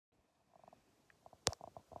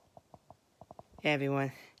Hey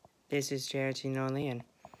everyone, this is Jared Ginoli, and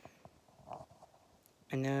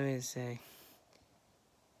I know it's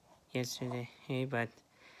yesterday, but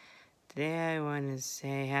today I want to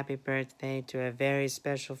say happy birthday to a very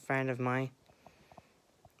special friend of mine,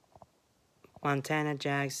 Montana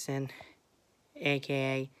Jackson,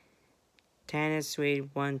 aka Tana Sweet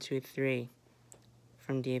 123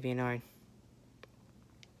 from DeviantArt.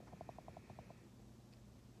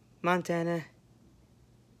 Montana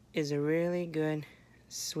is a really good,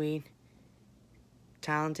 sweet,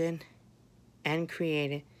 talented, and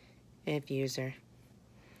creative user.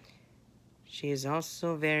 She is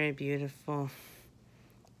also very beautiful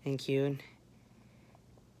and cute,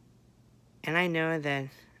 and I know that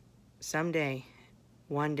someday,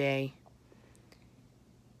 one day,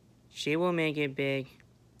 she will make it big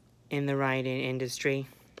in the writing industry,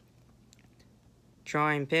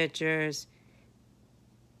 drawing pictures,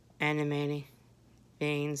 animating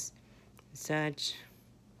things, and such.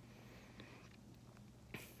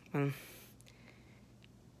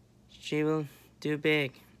 She will do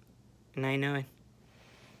big, and I know it.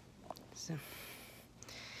 So,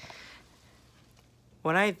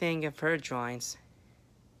 what I think of her drawings,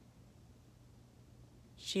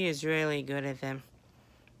 she is really good at them.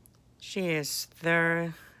 She is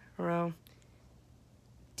thorough,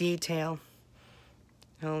 detailed,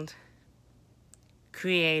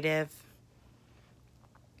 creative,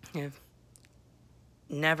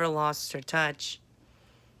 never lost her touch.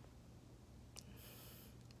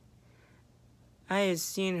 I've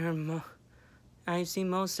seen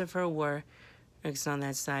most of her works on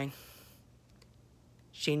that side.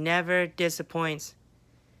 She never disappoints.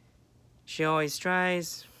 She always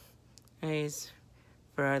tries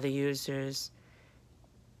for other users.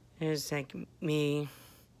 There's like me,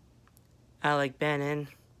 Alec Bennett,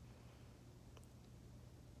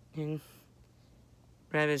 and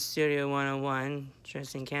Rabbit Studio 101,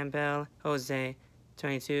 Tristan Campbell, Jose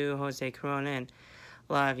 22, Jose Corona, and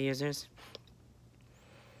a lot of users.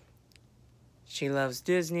 She loves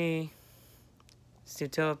Disney,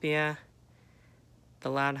 Zootopia, The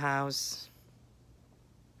Loud House,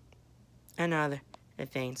 and other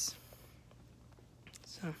things.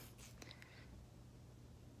 So,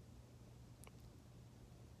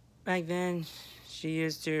 back then, she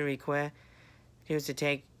used to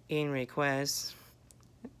take in requests,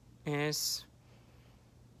 and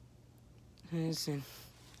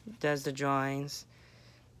does the drawings.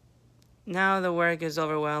 Now the work is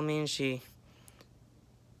overwhelming. She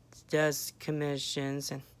does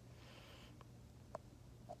commissions, and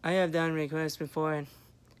I have done requests before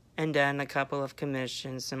and done a couple of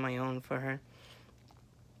commissions of my own for her.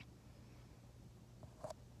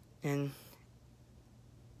 And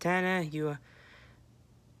Tana, you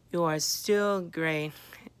are still great,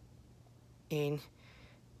 and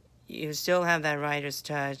you still have that writer's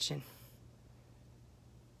touch, and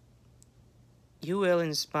you will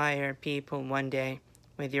inspire people one day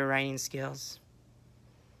with your writing skills.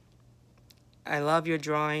 I love your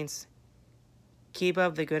drawings. Keep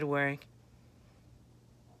up the good work.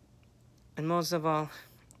 And most of all,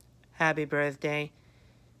 happy birthday.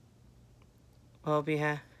 Hope you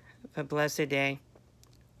have a blessed day.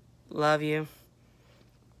 Love you.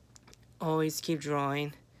 Always keep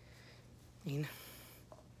drawing.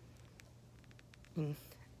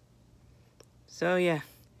 So yeah,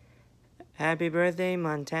 happy birthday,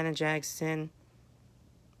 Montana Jackson,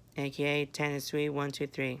 aka Tana Sweet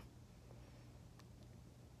 123.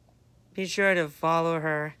 Be sure to follow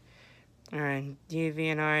her on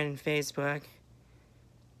DeviantArt and Facebook.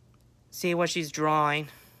 See what she's drawing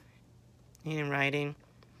and writing.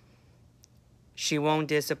 She won't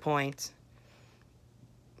disappoint.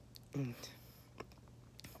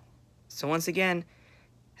 So once again,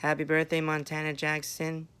 happy birthday, Montana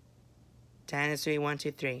Jackson, Tana Sweet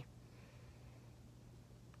 123.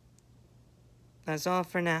 That's all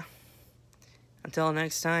for now. Until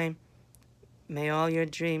next time, may all your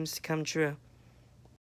dreams come true.